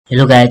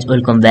Hello guys,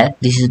 welcome back.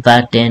 This is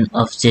part 10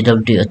 of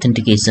JWT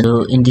Authentication.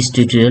 So in this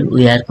tutorial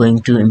we are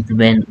going to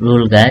implement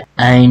RoleGuard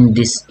and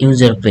this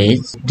user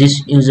page.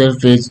 This user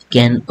page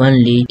can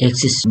only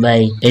access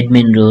by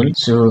admin role.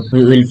 So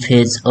we will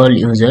fetch all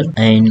users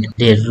and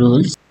their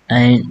roles,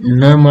 and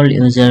normal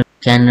user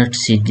cannot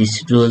see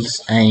these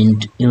roles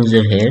and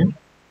user here.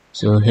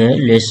 So here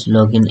let's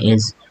log in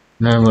as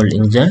normal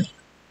user.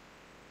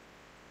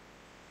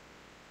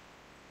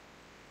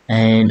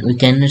 And we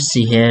cannot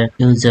see here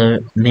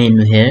user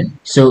menu here.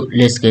 So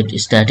let's get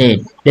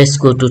started. Let's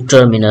go to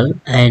terminal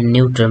and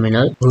new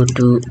terminal. Go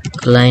to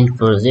client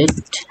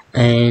project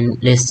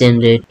and let's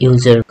generate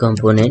user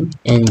component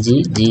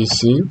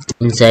ngGC.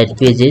 Inside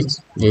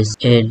pages let's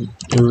add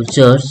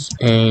users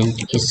and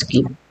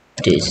skip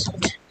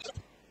test.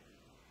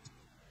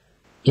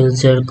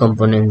 User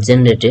component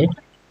generated.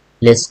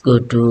 Let's go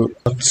to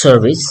auth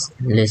service.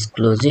 Let's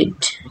close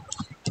it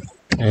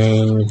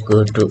and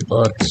go to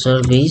auth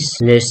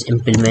service. Let's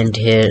implement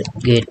here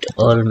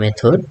GetAll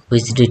method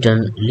which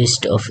return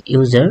list of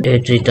user.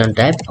 At return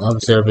type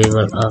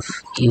observable of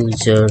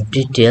user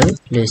detail.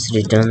 Let's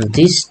return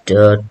this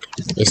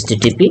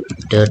 .http.get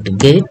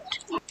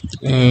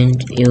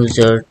and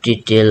user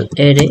detail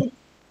array.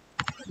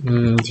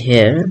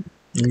 Here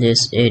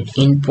let's add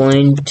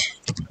endpoint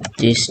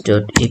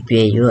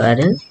this.api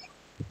URL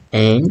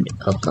and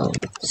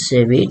account.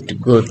 Save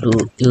it. Go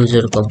to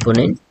user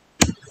component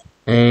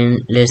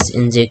and let's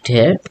inject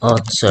here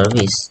auth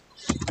service.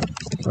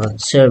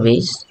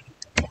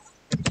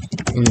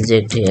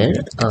 Inject here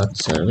auth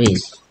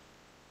service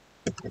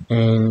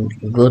and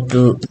go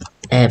to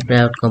app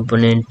route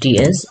component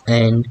ts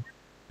and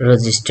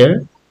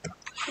register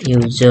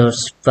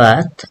users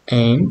path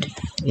and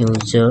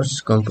users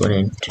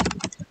component.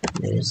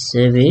 Let's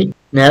save it.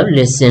 Now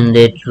let's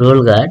generate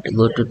RoleGuard.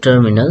 Go to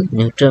terminal,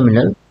 new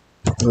terminal,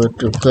 go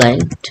to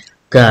client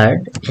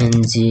guard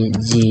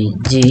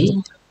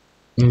ngGC.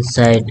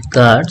 Inside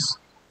guards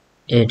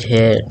add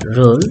here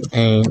role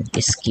and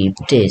skip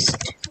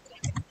test.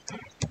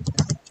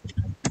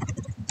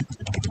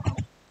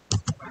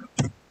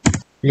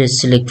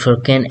 Let's select for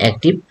can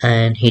active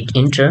and hit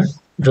enter.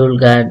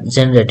 RoleGuard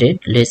generated.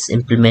 Let's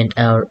implement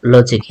our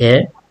logic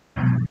here.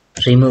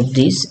 Remove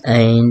this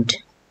and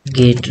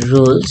get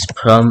roles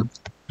from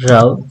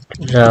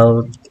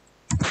route.data.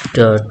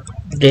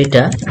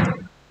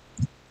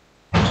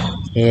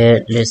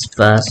 Here let's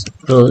pass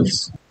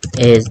roles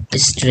as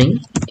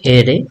string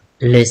array.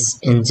 Let's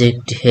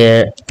inject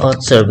here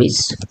auth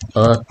service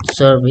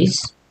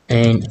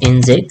and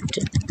inject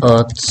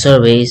auth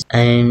service,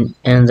 and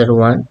another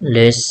one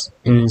let's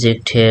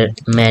inject here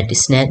mat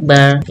snack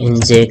bar.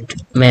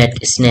 Inject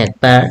mat snack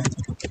bar.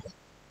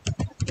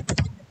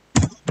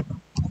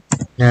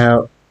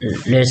 Now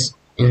let's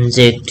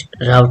inject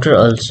router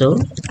also.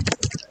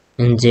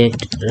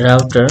 Inject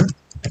router.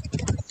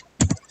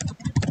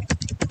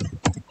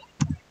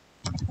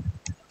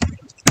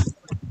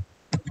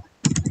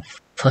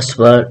 First of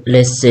all,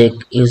 let's check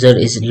user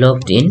is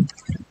logged in.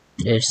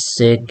 Let's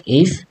check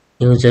if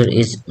user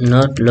is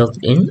not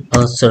logged in.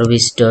 Auth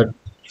service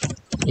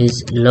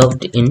is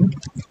logged in.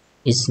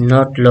 Is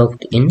not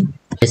logged in.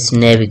 Let's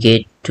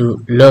navigate to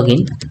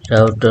login.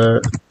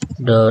 Router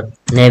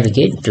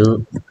navigate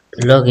to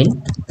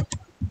login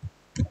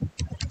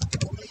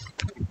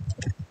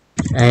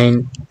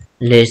and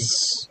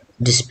let's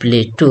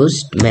display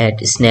tools mat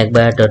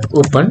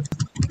snackbar.open.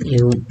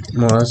 You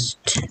must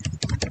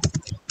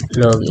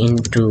log in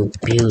to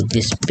view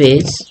this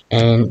page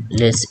and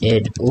let's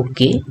add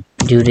OK.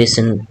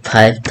 Duration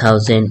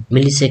 5000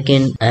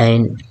 millisecond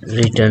and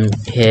return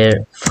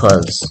here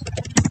false.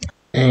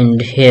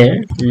 And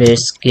here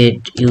let's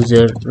get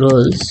user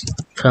roles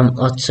from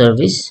auth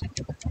service.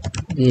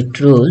 Get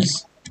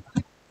roles.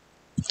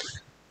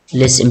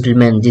 Let's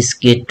implement this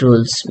get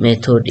roles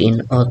method in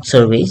auth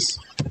service.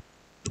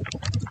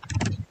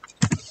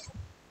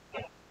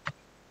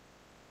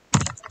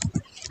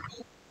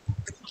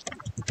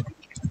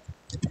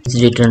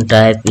 Return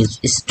type is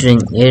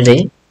string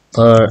array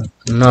or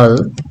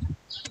null.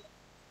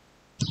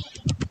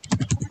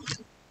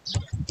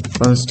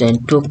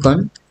 Constant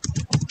token.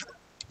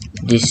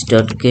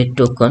 This.get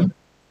token.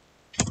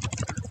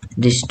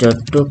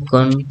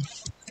 This.token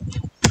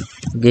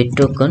get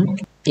token.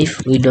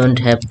 If we don't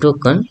have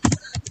token,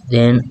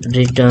 then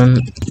return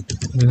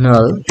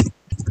null.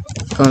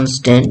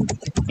 Constant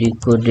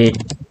decoded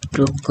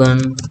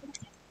token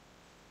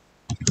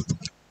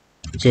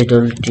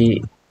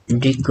JWT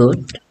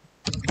decode.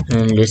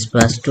 And let's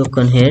pass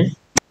token here.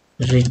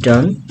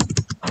 Return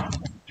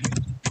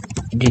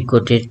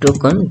decoded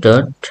token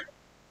dot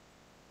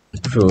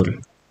role.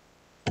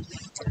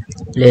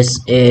 Let's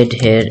add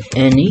here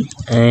any,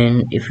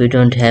 and if we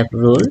don't have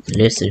role,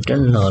 let's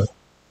return null.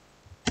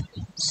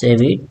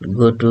 Save it.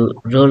 Go to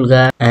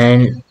RoleGuard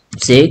and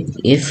check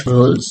if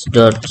roles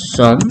dot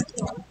sum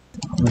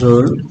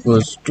role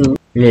goes to,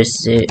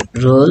 let's say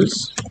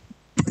roles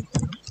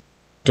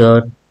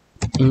dot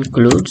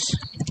includes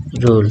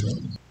role.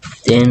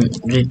 Then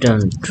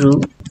return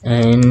true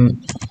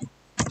and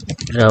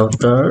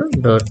router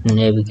dot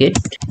navigate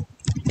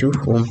to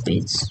home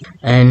page,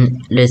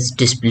 and let's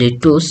display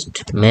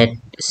toast met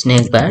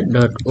snackbar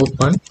dot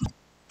open.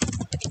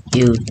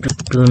 You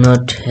do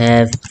not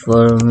have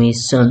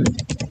permission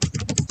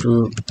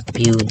to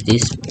view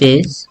this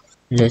page.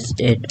 Let's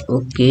add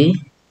OK,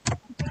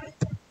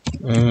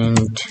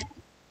 and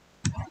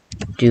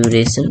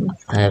duration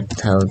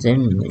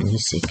 5000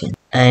 milliseconds,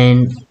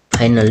 and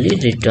finally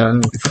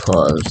return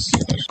false.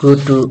 Go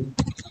to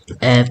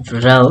app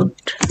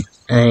route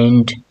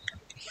and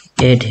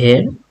add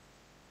here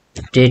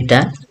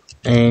data,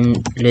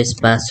 and let's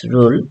pass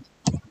role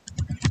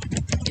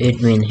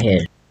admin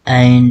here,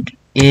 and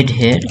add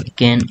here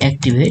can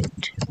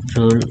activate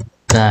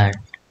RoleGuard.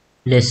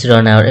 Let's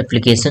run our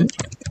application.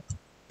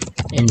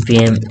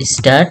 npm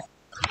start.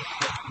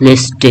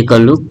 Let's take a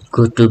look.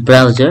 Go to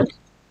browser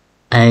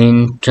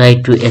and try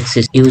to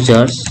access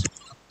users.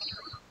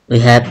 We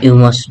have you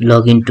must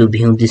log in to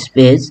view this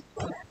page.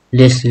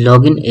 Let's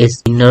log in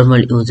as a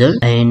normal user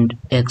and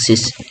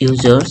access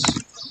users.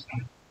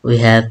 We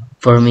have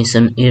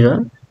permission error,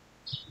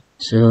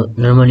 so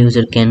normal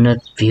user cannot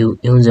view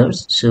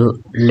users. So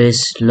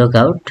let's log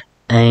out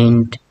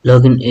and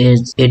log in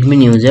as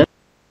admin user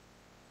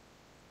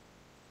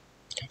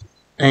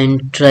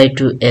and try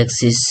to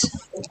access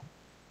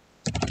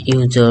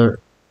user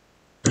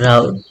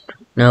route.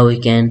 Now we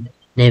can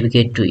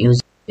navigate to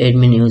user.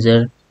 Admin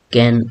user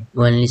can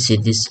only see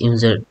this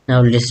user.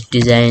 Now let's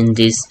design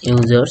this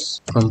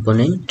users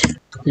component.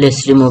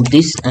 Let's remove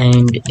this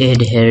and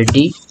add here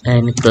div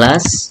and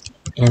class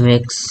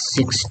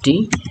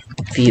mx60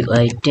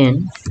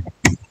 vi10,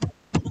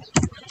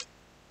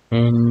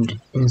 and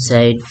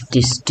inside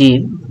this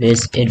div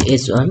let's add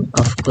h1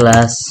 of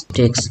class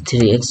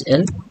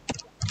text3xl,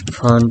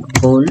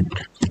 font bold,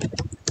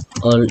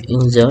 all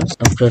users.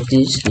 After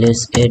this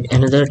let's add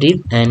another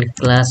div and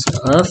class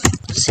of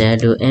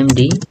shadow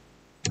md,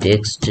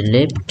 text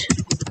left,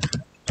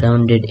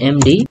 rounded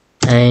md,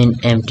 and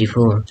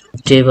empty4.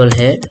 Table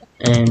head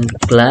and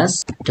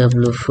class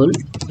w full,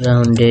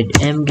 rounded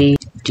md,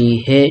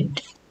 t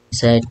head.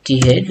 Inside t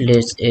head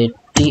let's add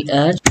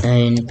tr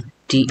and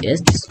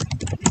ts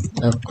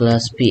of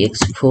class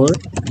px4,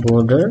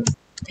 border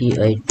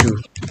pi2,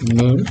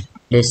 name.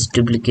 Let's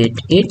duplicate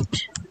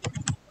it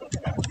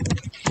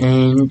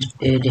and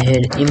add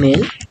here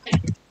email.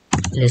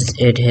 Let's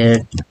add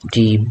here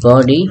the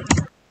body.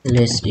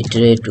 Let's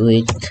iterate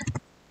with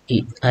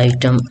the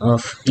item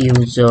of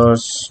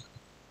users.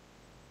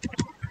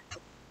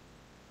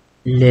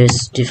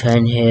 Let's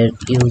define here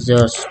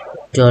users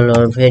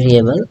dollar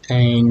variable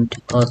and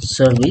auth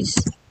service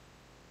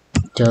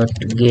dot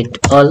get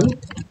all.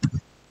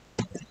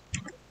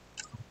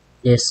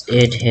 Let's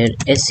add here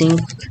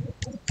async,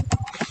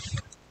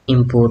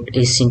 import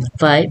async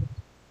pipe,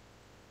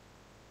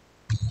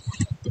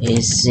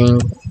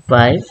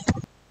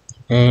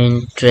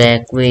 and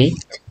track with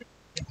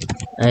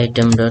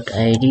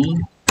item.id.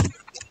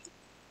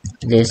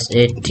 Let's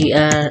add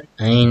tr,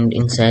 and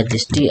inside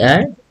this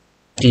tr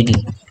td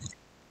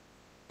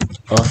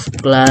of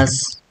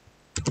class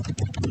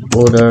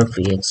border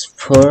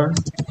px4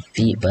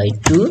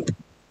 v/2,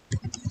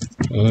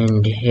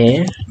 and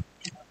here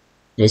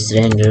let's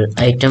render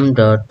item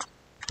dot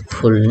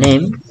full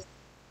name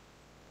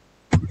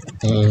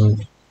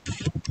and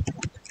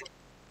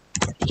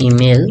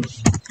email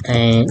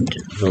and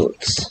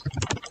roles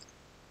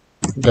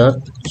dot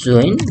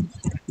join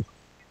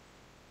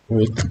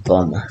with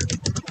comma.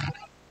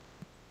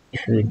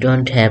 If you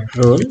don't have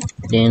role,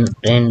 then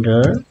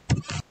render,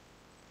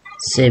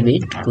 save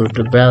it, go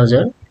to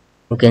browser.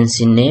 You can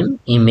see name,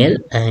 email,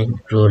 and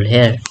role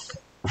here.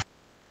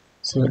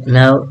 So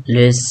now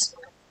let's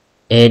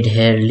add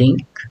here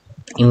link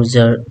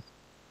user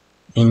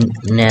in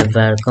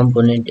navbar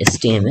component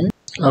HTML.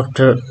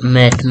 After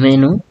math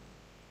menu,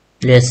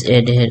 let's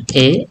add here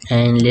a,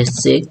 and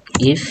let's check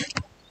if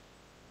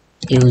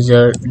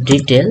user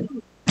detail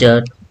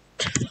dot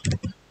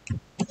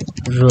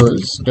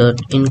roles dot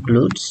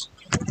includes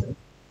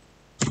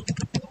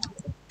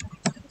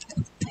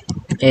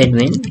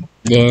admin,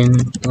 then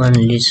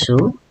only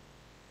show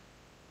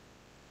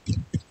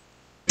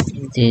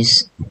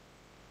this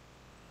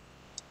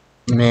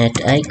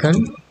mat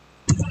icon,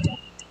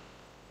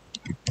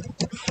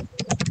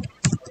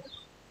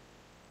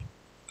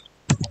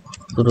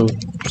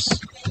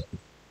 groups,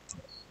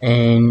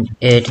 and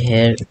add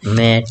here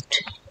mat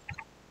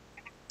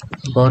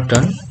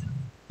button.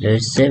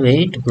 Let's save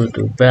it, go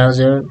to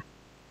browser,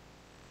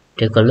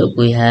 take a look.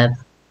 We have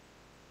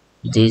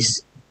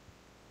this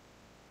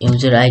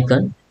user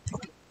icon.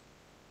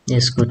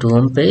 Let's go to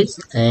home page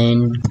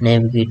and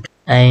navigate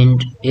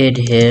and add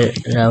here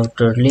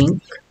router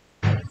link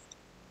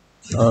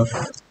of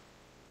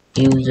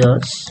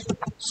users,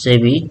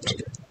 save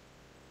it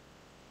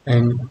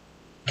and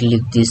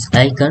click this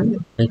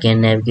icon. We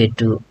can navigate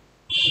to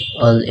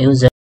all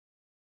users.